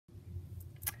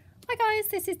Hi guys,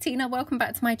 this is Tina. Welcome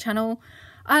back to my channel.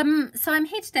 So I'm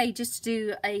here today just to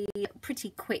do a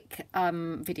pretty quick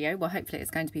video. Well, hopefully it's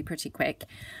going to be pretty quick.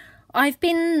 I've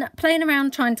been playing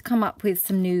around trying to come up with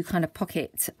some new kind of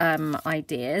pocket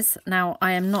ideas. Now,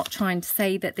 I am not trying to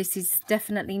say that this is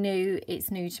definitely new. It's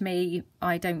new to me.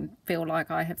 I don't feel like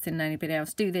I have seen anybody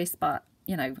else do this, but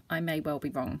you know, I may well be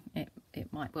wrong.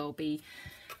 It might well be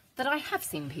that I have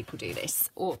seen people do this,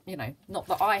 or you know, not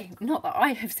that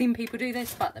I have seen people do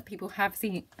this, but that people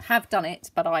have done it,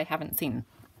 but I haven't seen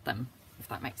them, if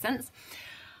that makes sense.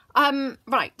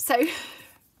 Right, so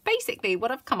basically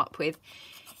what I've come up with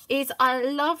is I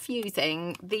love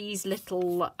using these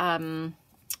little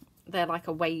they're like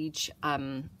a wage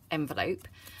envelope.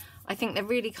 I think they're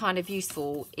really kind of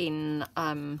useful in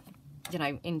you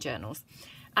know, in journals.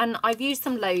 And I've used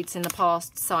them loads in the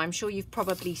past, so I'm sure you've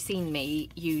probably seen me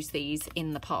use these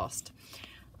in the past.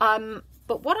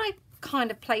 But what I kind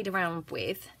of played around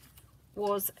with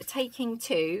was taking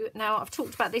two. Now, I've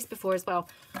talked about this before as well.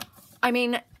 I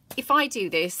mean, if I do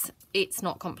this, it's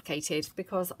not complicated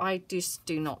because I just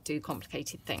do not do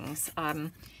complicated things.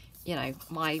 You know,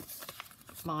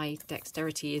 my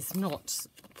dexterity is not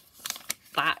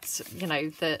that, you know,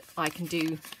 that I can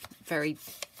do very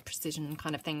precision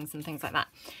kind of things and things like that.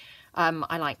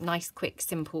 I like nice, quick,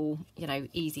 simple, you know,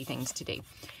 easy things to do.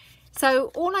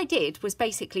 So all I did was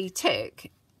basically took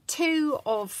two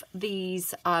of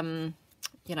these,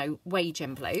 you know, wage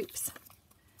envelopes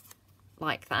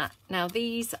like that. Now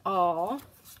these are,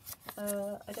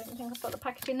 I don't think I've got the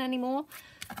packaging anymore.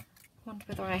 I wonder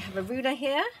whether I have a ruler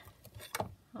here.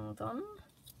 Hold on.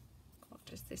 What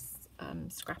is this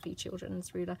scrappy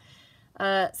children's ruler?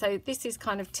 So this is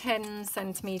kind of 10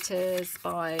 centimetres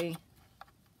by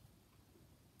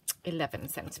 11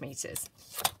 centimetres.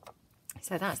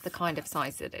 So that's the kind of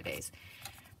size that it is.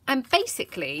 And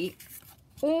basically,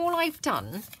 all I've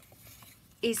done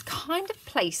is kind of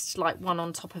placed like one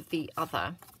on top of the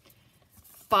other,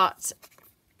 but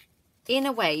in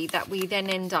a way that we then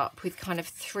end up with kind of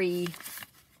three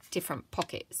different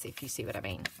pockets, if you see what I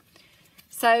mean.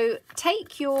 So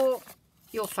take your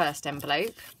first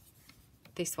envelope,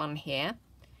 this one here,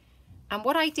 and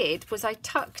what I did was I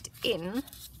tucked in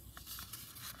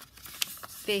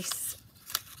this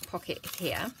pocket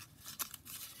here.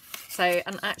 So,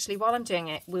 and actually while I'm doing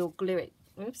it, we'll glue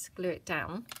it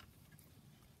down,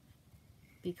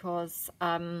 because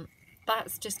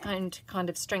that's just going to kind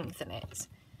of strengthen it,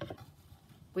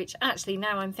 which actually,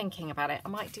 now I'm thinking about it, I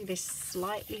might do this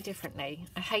slightly differently.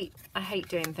 I hate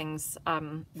doing things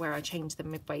where I change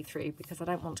them midway through because I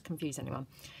don't want to confuse anyone.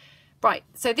 Right,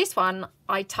 so this one,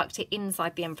 I tucked it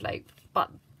inside the envelope, but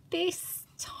this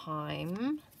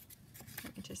time,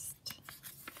 let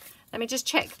me just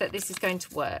check that this is going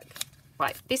to work.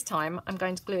 Right, this time I'm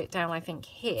going to glue it down, I think,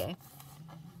 here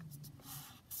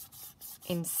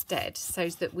instead, so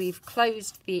that we've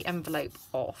closed the envelope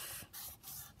off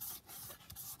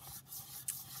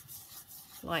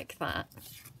like that.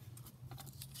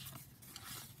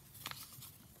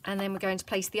 And then we're going to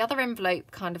place the other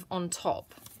envelope kind of on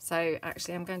top. So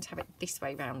actually I'm going to have it this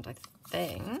way round, I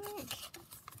think. I'm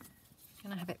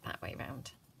going to have it that way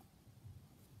round.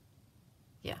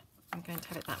 Yeah, I'm going to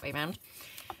have it that way round.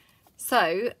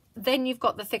 So then you've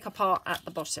got the thicker part at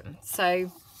the bottom.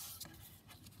 So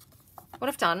what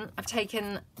I've done, I've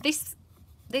taken this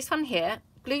one here,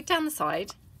 glued down the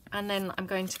side, and then I'm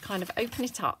going to kind of open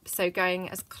it up. So going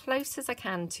as close as I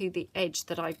can to the edge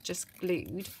that I've just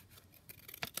glued,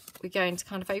 we're going to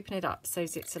kind of open it up so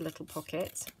it's a little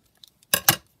pocket.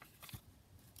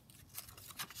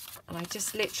 And I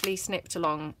just literally snipped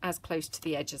along as close to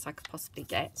the edge as I could possibly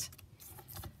get.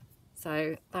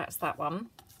 So that's that one.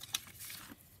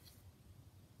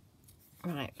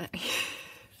 Right, let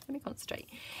me concentrate.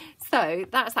 So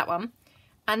that's that one.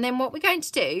 And then what we're going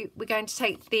to do, we're going to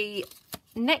take the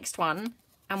next one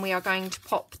and we are going to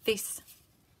pop this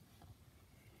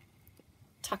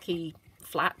tucky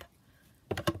flap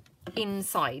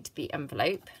inside the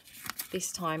envelope,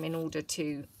 this time in order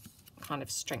to kind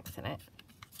of strengthen it.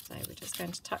 So we're just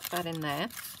going to tuck that in there.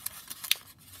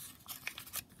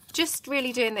 Just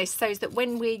really doing this so that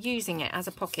when we're using it as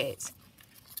a pocket,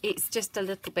 it's just a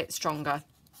little bit stronger.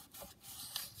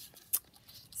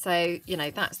 So, you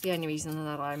know, that's the only reason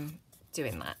that I'm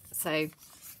doing that. So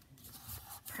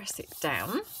press it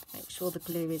down, make sure the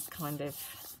glue is kind of,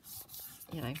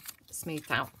 you know,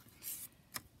 smoothed out.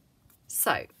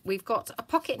 So we've got a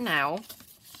pocket now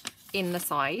in the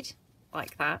side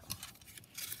like that,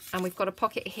 and we've got a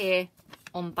pocket here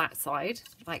on that side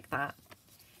like that.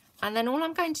 And then all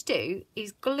I'm going to do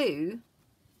is glue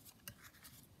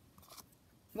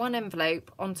one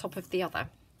envelope on top of the other.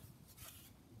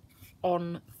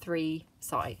 on 3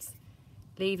 sides,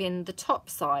 leaving the top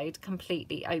side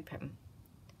completely open.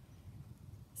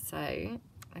 So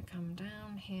I come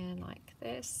down here like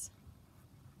this.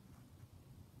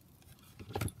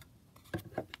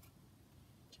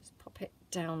 Just pop it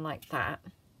down like that.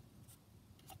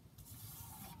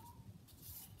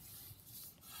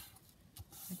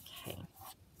 Okay.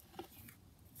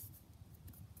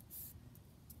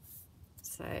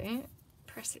 So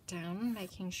press it down,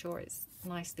 making sure it's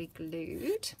nicely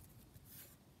glued.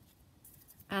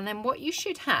 And then what you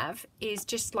should have is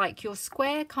just like your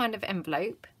square kind of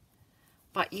envelope,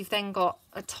 but you've then got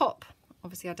a top.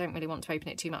 Obviously I don't really want to open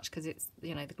it too much because it's,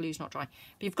 you know, the glue's not dry.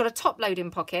 But you've got a top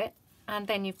loading pocket, and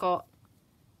then you've got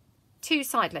 2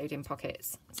 side loading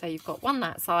pockets. So you've got one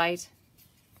that side,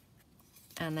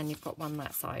 and then you've got one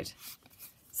that side.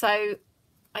 So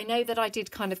I know that I did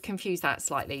kind of confuse that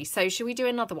slightly. So should we do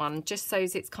another one just so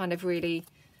it's kind of really,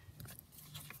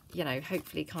 you know,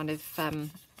 hopefully kind of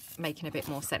making a bit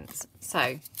more sense.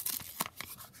 So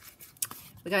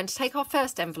we're going to take our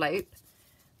first envelope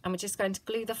and we're just going to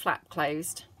glue the flap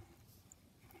closed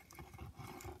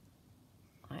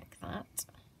like that.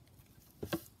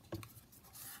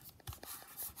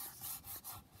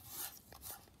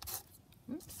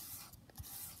 Oops.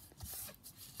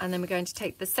 And then we're going to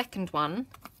take the second one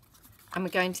and we're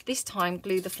going to this time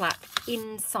glue the flap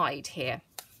inside here.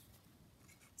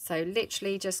 So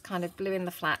literally just kind of gluing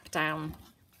the flap down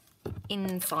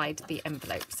inside the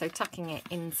envelope, so tucking it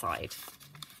inside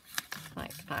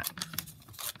like that.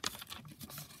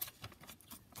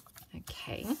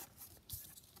 Okay,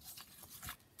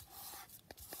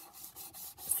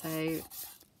 so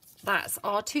that's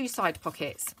our 2 side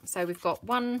pockets. So we've got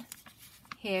one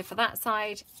here for that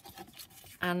side,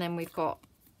 and then we've got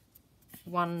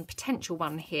one potential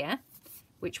one here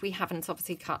which we haven't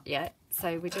obviously cut yet.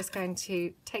 So we're just going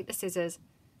to take the scissors,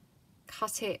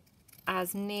 cut it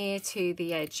as near to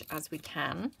the edge as we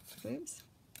can. Oops.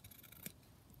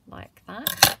 Like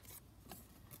that.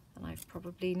 And I've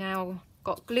probably now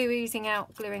got glue oozing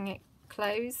out, gluing it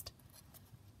closed.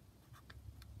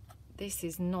 This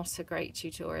is not a great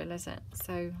tutorial, is it?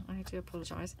 So I do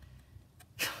apologise.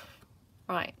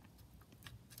 Right.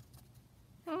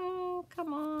 Oh,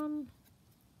 come on.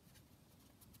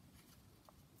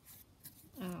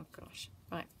 Oh gosh.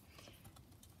 Right.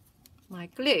 My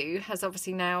glue has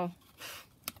obviously now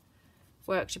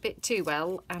worked a bit too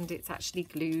well, and it's actually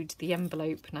glued the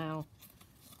envelope now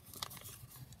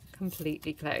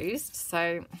completely closed.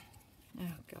 So,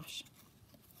 oh gosh.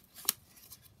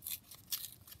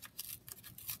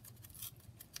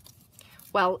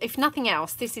 Well, if nothing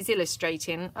else, this is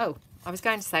illustrating, oh, I was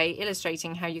going to say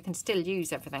illustrating how you can still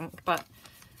use everything, but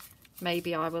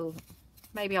maybe I'll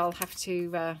have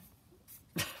to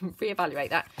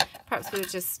reevaluate that. Perhaps we'll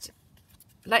just,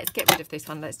 let's get rid of this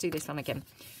one. Let's do this one again.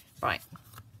 Right.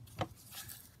 I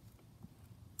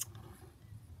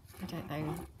don't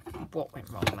know what went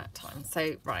wrong that time.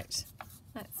 So, right,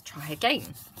 let's try again.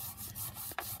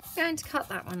 We're going to cut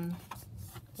that one,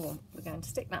 or we're going to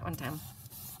stick that one down.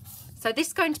 So this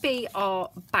is going to be our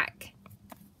back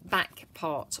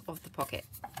part of the pocket.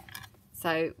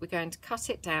 So we're going to cut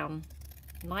it down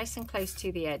nice and close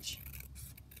to the edge,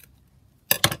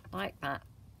 like that.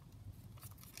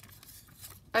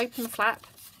 Open the flap.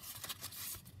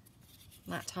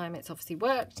 That time it's obviously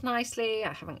worked nicely.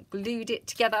 I haven't glued it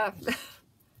together.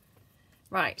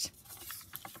 Right.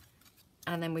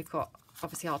 And then we've got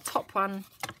obviously our top one.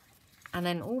 And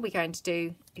then all we're going to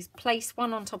do is place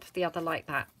one on top of the other like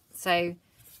that. So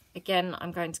again,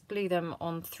 I'm going to glue them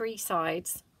on 3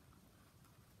 sides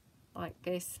like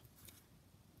this,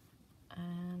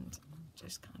 and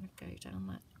just kind of go down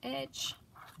that edge,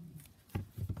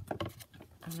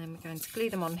 and then we're going to glue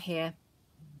them on here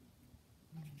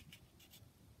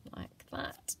like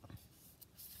that.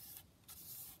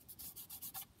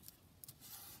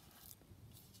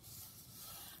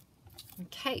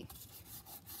 Okay,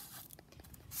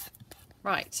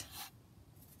 right.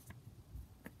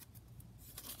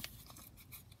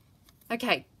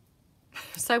 Okay,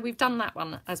 so we've done that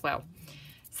one as well.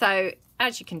 So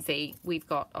as you can see, we've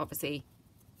got obviously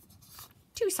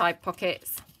 2 side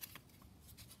pockets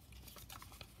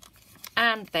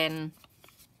and then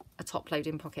a top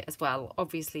loading pocket as well.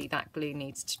 Obviously that glue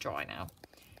needs to dry now.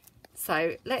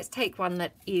 So let's take one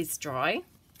that is dry.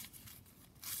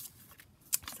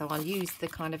 So I'll use the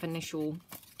kind of initial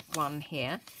one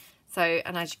here. So,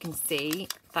 and as you can see,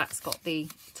 that's got the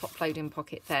top loading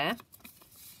pocket there.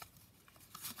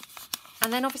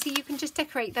 And then obviously you can just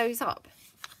decorate those up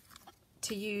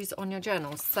to use on your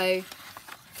journals. So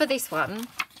for this one,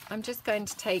 I'm just going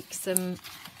to take some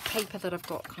paper that I've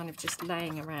got kind of just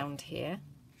laying around here.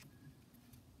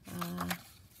 I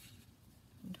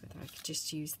wonder whether I could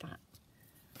just use that.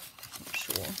 Not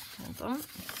sure. Hold on.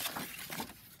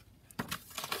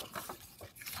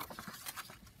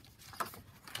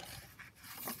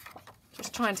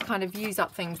 Just trying to kind of use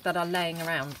up things that are laying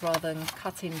around rather than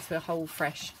cut into a whole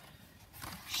fresh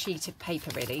sheet of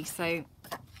paper really. So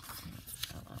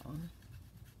that one.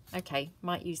 Okay,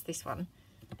 might use this one.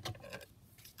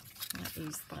 Might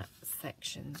use that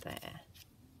section there.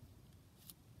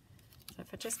 So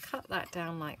if I just cut that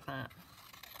down like that.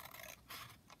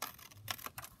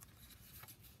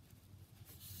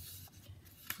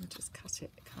 And just cut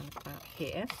it kind of about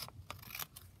here.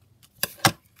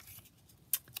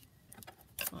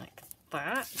 Like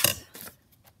that.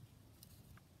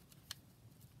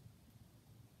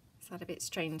 Is that a bit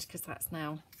strange because that's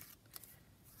now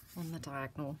on the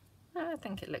diagonal? I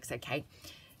think it looks okay.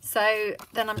 So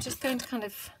then I'm just going to kind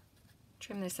of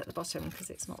trim this at the bottom because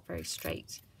it's not very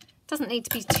straight. It doesn't need to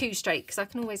be too straight because I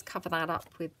can always cover that up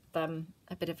with a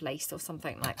bit of lace or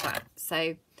something like that.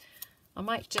 So I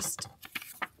might just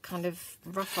kind of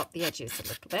rough up the edges a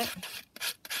little bit.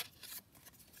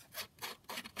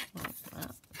 Like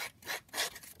that.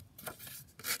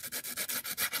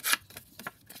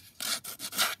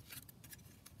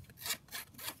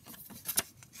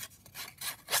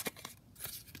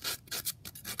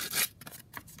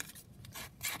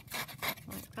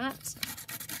 Like that.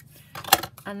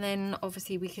 And then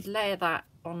obviously we could layer that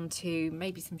onto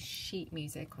maybe some sheet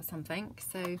music or something.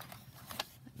 So let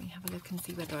me have a look and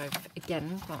see whether I've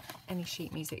again got any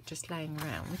sheet music just laying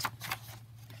around.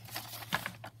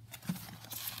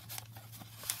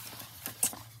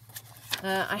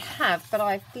 I have, but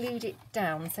I've glued it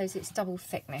down so it's double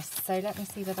thickness. So let me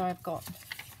see whether I've got...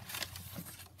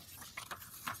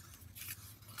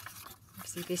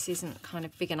 Obviously this isn't kind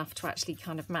of big enough to actually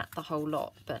kind of mat the whole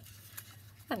lot, but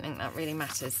I don't think that really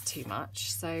matters too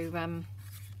much. So let's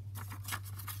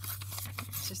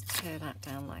just tear that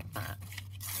down like that.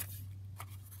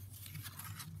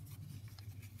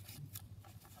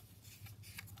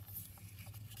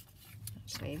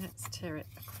 Actually, let's tear it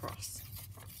across.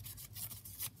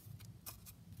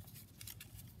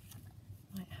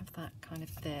 Might have that kind of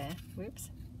there. Whoops.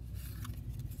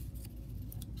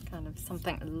 Kind of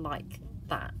something like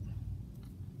that.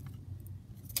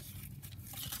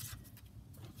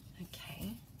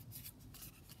 Okay.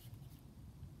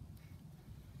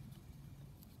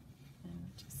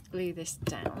 And just glue this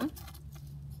down.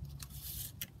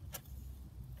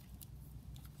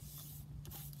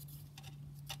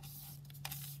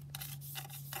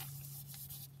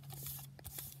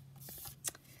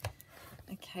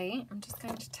 Okay, I'm just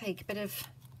going to take a bit of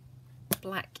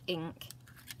black ink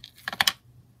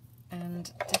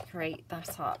and decorate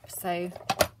that up. So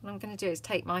what I'm going to do is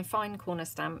take my fine corner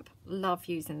stamp, love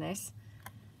using this,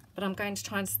 but I'm going to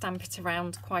try and stamp it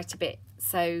around quite a bit,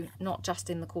 so not just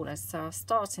in the corners. So I'll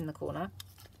start in the corner,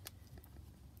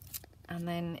 and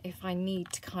then if I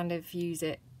need to kind of use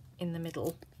it in the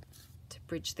middle to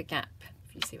bridge the gap,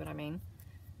 if you see what I mean,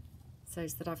 so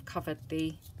that I've covered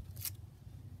the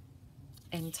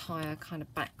entire kind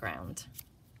of background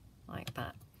like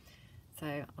that.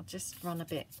 So I'll just run a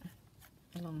bit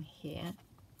along here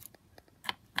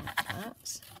like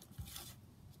that,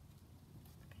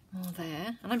 a bit more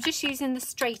there, and I'm just using the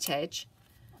straight edge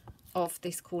of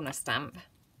this corner stamp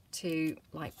to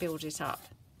like build it up,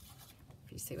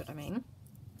 if you see what I mean.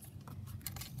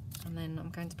 And then I'm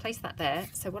going to place that there.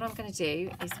 So what I'm going to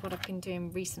do is what I've been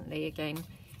doing recently again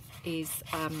is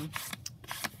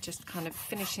just kind of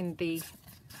finishing the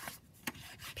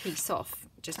piece off,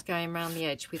 just going around the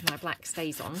edge with my black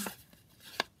stays on,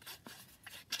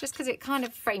 just because it kind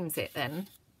of frames it then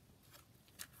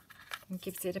and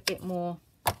gives it a bit more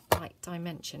like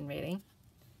dimension really.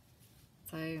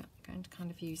 So I'm going to kind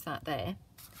of use that there,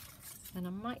 and I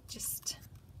might just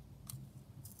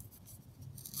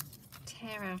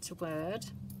tear out a word.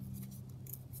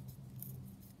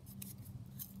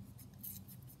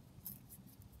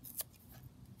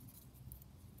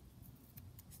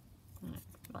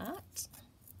 That.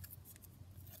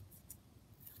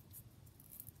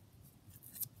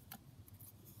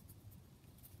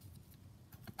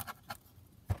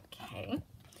 Okay,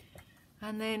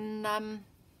 and then now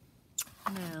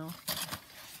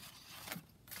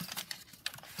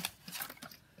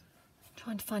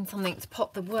trying to find something to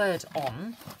pop the word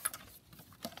on.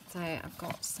 So I've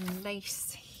got some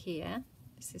lace here.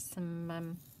 This is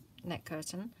some neck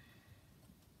curtain.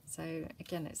 So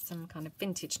again, it's some kind of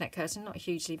vintage neck curtain, not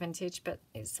hugely vintage, but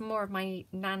it's some more of my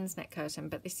nan's neck curtain,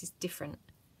 but this is different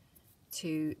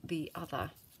to the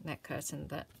other neck curtain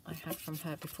that I had from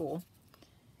her before.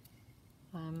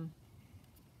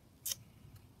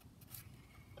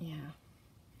 Yeah.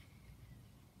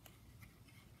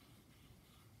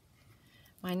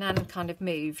 My nan kind of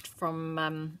moved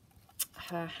from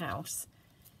her house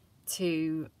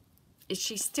to,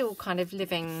 she's still kind of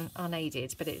living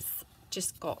unaided, but it's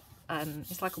just got,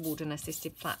 it's like a warden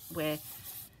assisted flat where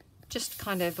just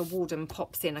kind of a warden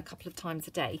pops in a couple of times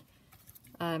a day,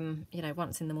 you know,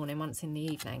 once in the morning, once in the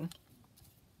evening,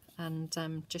 and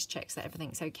just checks that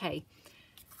everything's okay.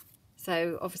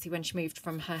 So obviously when she moved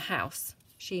from her house,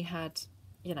 she had,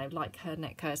 you know, like her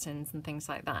neck curtains and things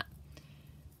like that,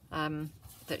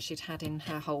 that she'd had in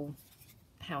her whole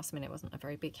house. I mean, it wasn't a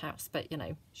very big house, but, you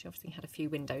know, she obviously had a few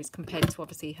windows compared to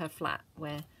obviously her flat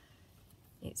where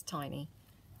it's tiny.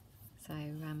 So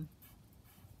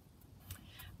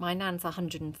my nan's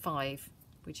 105,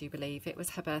 would you believe? It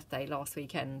was her birthday last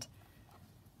weekend,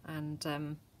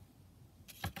 and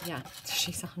yeah,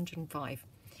 she's 105.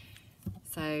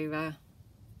 So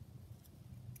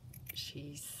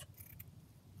she's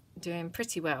doing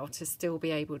pretty well to still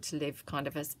be able to live kind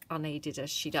of as unaided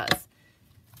as she does.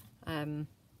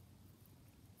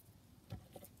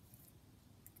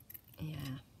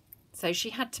 Yeah, so she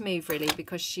had to move really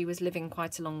because she was living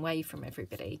quite a long way from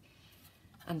everybody,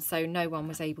 and so no one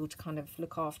was able to kind of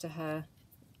look after her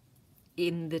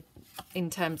in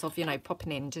terms of, you know,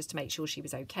 popping in just to make sure she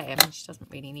was okay. I mean, she doesn't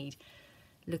really need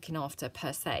looking after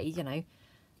per se, you know,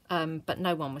 but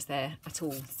no one was there at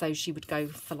all. So she would go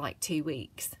for like 2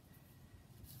 weeks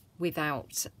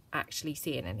without actually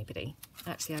seeing anybody.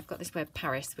 Actually, I've got this word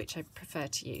Paris, which I prefer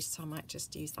to use, so I might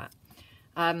just use that.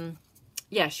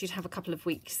 Yeah, she'd have a couple of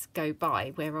weeks go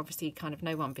by where obviously kind of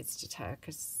no one visited her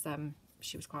because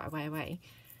she was quite a way away.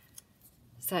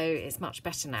 So it's much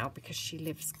better now because she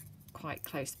lives quite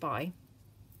close by,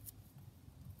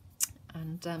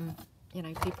 and you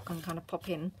know, people can kind of pop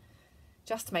in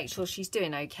just to make sure she's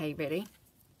doing okay, really.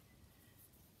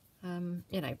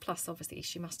 You know, plus obviously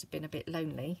she must have been a bit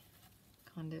lonely,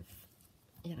 kind of,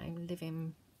 you know,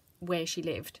 living where she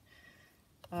lived.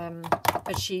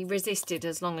 But she resisted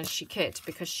as long as she could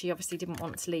because she obviously didn't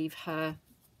want to leave her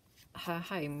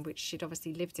home, which she'd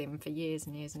obviously lived in for years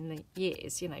and years and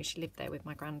years. You know, she lived there with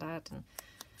my granddad, and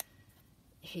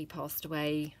he passed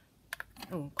away,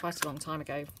 oh, quite a long time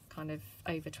ago, kind of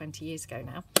over 20 years ago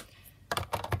now.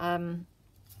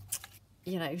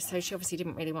 You know, so she obviously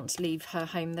didn't really want to leave her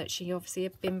home that she obviously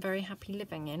had been very happy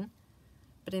living in.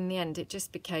 But in the end, it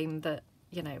just became that,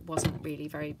 you know, it wasn't really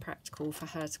very practical for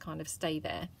her to kind of stay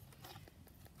there.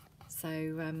 So,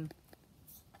 you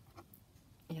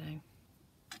know,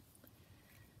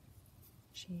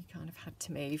 she kind of had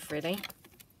to move, really.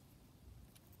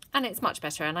 And it's much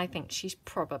better, and I think she's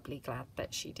probably glad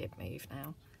that she did move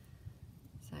now.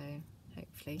 So,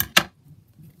 hopefully.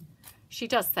 She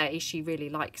does say she really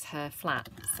likes her flat,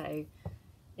 so,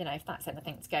 you know, if that's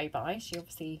anything to go by, she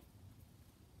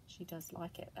does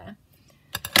like it there.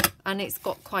 And it's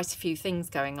got quite a few things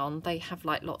going on. They have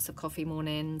like lots of coffee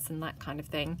mornings and that kind of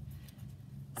thing.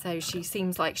 So she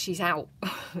seems like she's out,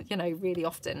 you know, really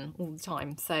often, all the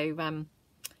time. So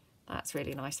that's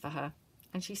really nice for her.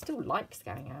 And she still likes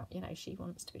going out, you know, she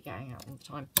wants to be going out all the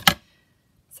time.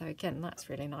 So again, that's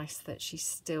really nice that she's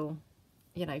still,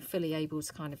 you know, fully able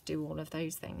to kind of do all of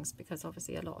those things, because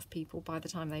obviously a lot of people, by the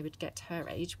time they would get to her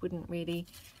age, wouldn't really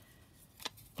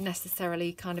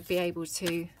necessarily kind of be able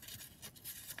to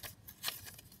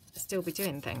still be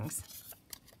doing things.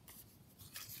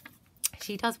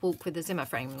 She does walk with a Zimmer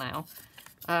frame now.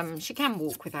 She can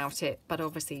walk without it, but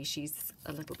obviously she's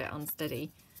a little bit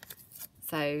unsteady,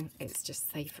 so it's just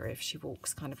safer if she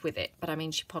walks kind of with it. But I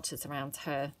mean, she potters around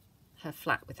her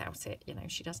flat without it, you know,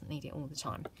 she doesn't need it all the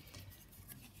time.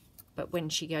 But when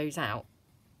she goes out,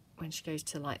 when she goes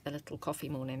to like the little coffee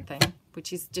morning thing,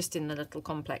 which is just in the little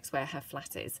complex where her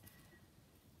flat is,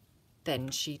 then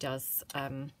she does,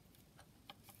 actually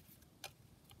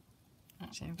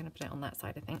I'm going to put it on that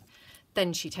side, I think.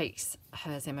 Then she takes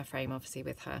her Zimmer frame obviously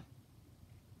with her.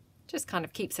 Just kind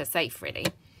of keeps her safe, really.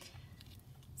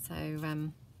 So,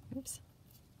 oops.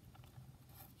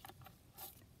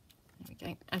 There we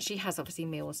go. And she has obviously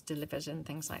meals delivered and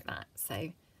things like that.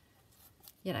 So,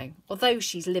 you know, although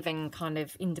she's living kind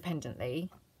of independently,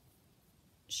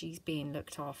 she's being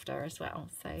looked after as well.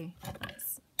 So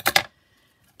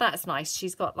that's nice.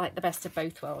 She's got like the best of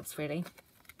both worlds, really.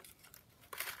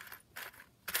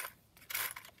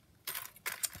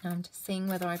 Now I'm just seeing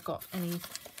whether I've got any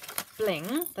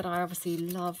bling that I obviously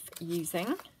love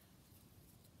using.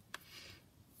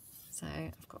 So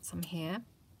I've got some here.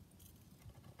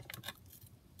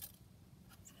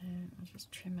 So I'll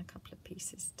just trim a couple of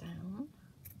pieces down.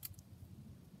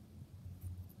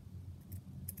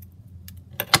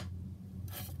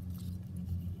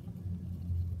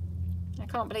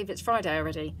 can't believe it's Friday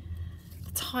already.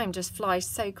 The time just flies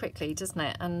so quickly, doesn't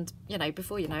it? And, you know,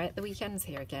 before you know it, the weekend's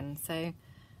here again. So,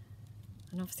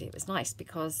 and obviously it was nice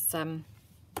because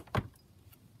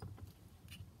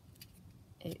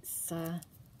it's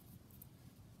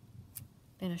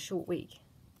been a short week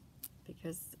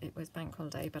because it was bank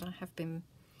holiday, but I have been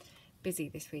busy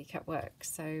this week at work.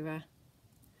 So,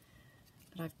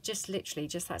 but I've just literally,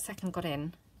 just that second got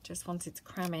in, just wanted to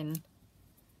cram in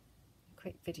a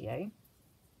quick video.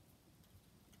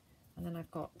 And then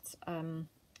I've got a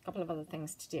couple of other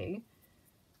things to do.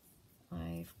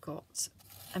 I've got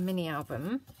a mini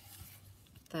album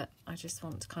that I just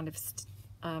want to kind of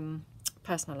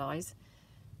personalise,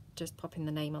 just popping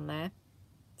the name on there.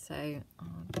 So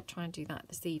I'll try and do that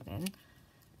this evening,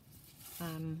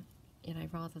 you know,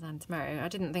 rather than tomorrow. I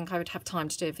didn't think I would have time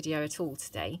to do a video at all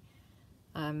today,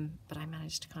 but I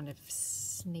managed to kind of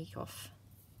sneak off.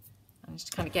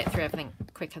 Managed to kind of get through everything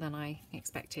quicker than I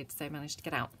expected, so managed to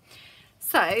get out.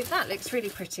 So that looks really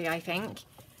pretty, I think.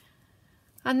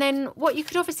 And then what you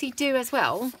could obviously do as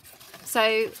well, so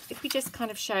if we just kind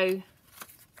of show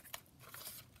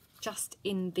just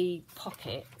in the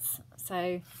pockets,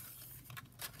 so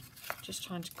just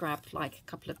trying to grab like a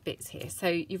couple of bits here. So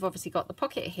you've obviously got the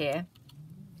pocket here.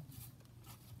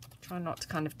 Try not to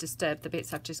kind of disturb the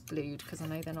bits I've just glued because I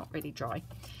know they're not really dry.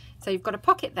 So you've got a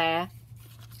pocket there,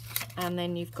 and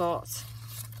then you've got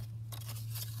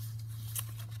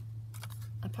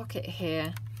a pocket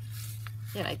here.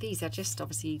 You know, these are just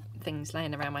obviously things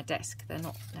laying around my desk. They're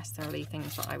not necessarily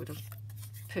things that I would have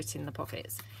put in the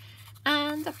pockets.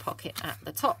 And a pocket at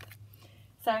the top.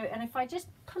 So, and if I just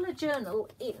pull a journal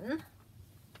in,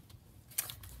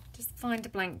 just find a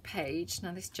blank page.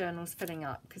 Now this journal's filling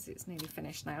up because it's nearly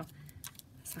finished now.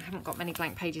 So I haven't got many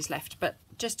blank pages left, but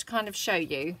just to kind of show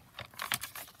you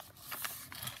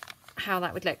how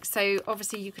that would look. So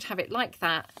obviously you could have it like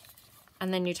that,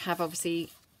 and then you'd have obviously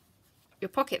your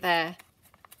pocket there,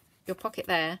 your pocket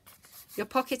there, your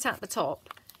pocket at the top,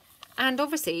 and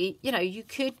obviously, you know, you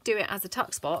could do it as a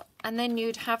tuck spot, and then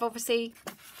you'd have obviously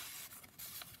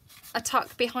a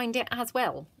tuck behind it as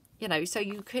well, you know, so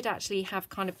you could actually have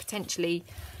kind of potentially,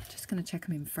 just going to check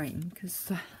them in frame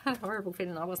because I had a horrible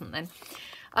feeling I wasn't then.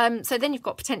 So then you've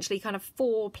got potentially kind of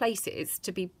 4 places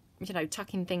to be, you know,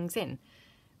 tucking things in,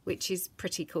 which is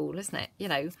pretty cool, isn't it? You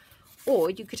know,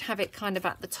 or you could have it kind of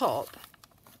at the top,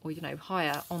 or, you know,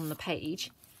 higher on the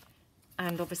page,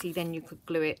 and obviously then you could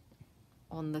glue it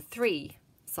on the 3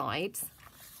 sides,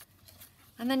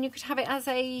 and then you could have it as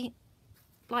a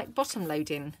like bottom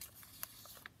loading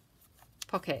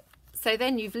pocket. So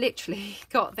then you've literally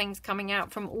got things coming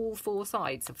out from all 4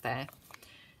 sides of there.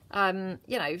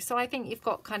 You know, so I think you've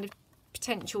got kind of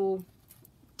potential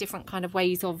different kind of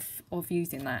ways of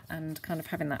using that and kind of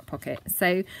having that pocket.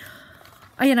 So,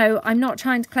 you know, I'm not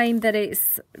trying to claim that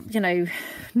it's, you know,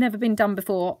 never been done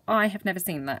before. I have never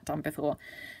seen that done before.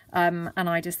 And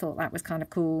I just thought that was kind of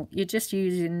cool. You're just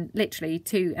using literally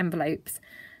 2 envelopes,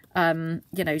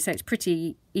 you know, so it's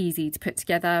pretty easy to put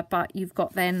together, but you've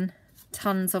got then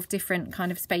tons of different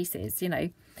kind of spaces, you know.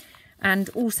 And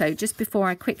also, just before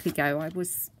I quickly go, I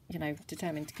was, you know,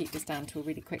 determined to keep this down to a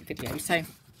really quick video, so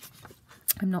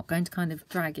I'm not going to kind of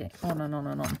drag it on and on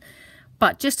and on.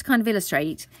 But just to kind of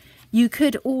illustrate, you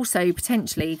could also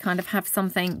potentially kind of have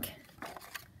something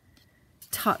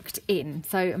tucked in.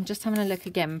 So I'm just having a look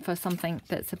again for something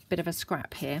that's a bit of a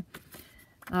scrap here.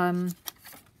 I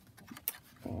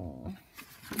wonder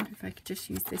if I could just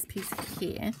use this piece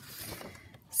here.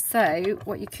 So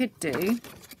what you could do,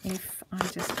 if I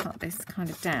just cut this kind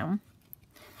of down,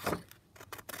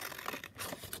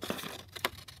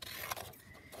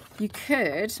 you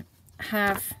could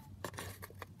have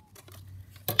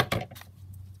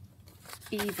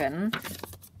even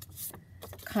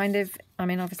kind of, I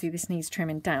mean, obviously this needs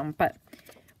trimming down, but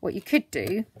what you could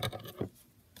do,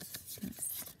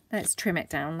 let's trim it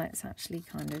down. Let's actually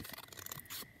kind of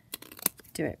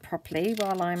do it properly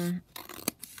while I'm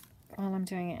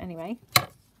doing it anyway.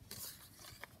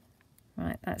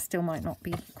 Right, that still might not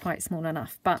be quite small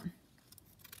enough, but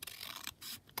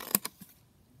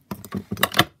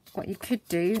what you could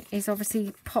do is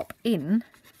obviously pop in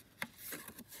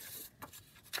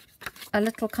a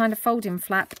little kind of folding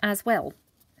flap as well.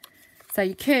 So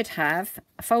you could have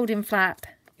a folding flap,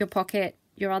 your pocket,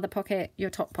 your other pocket, your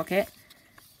top pocket,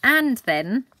 and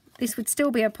then this would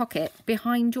still be a pocket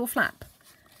behind your flap.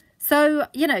 So,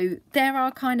 you know, there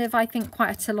are kind of, I think,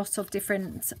 quite a lot of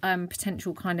different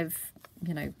potential kind of,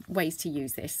 you know, ways to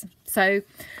use this. So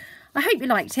I hope you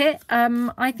liked it.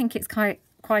 I think it's quite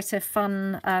a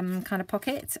fun kind of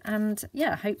pocket, and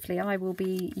yeah, hopefully I will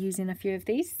be using a few of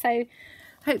these. So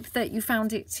Hope that you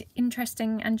found it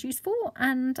interesting and useful,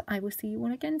 and I will see you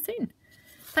all again soon.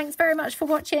 Thanks very much for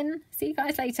watching. See you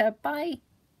guys later. Bye.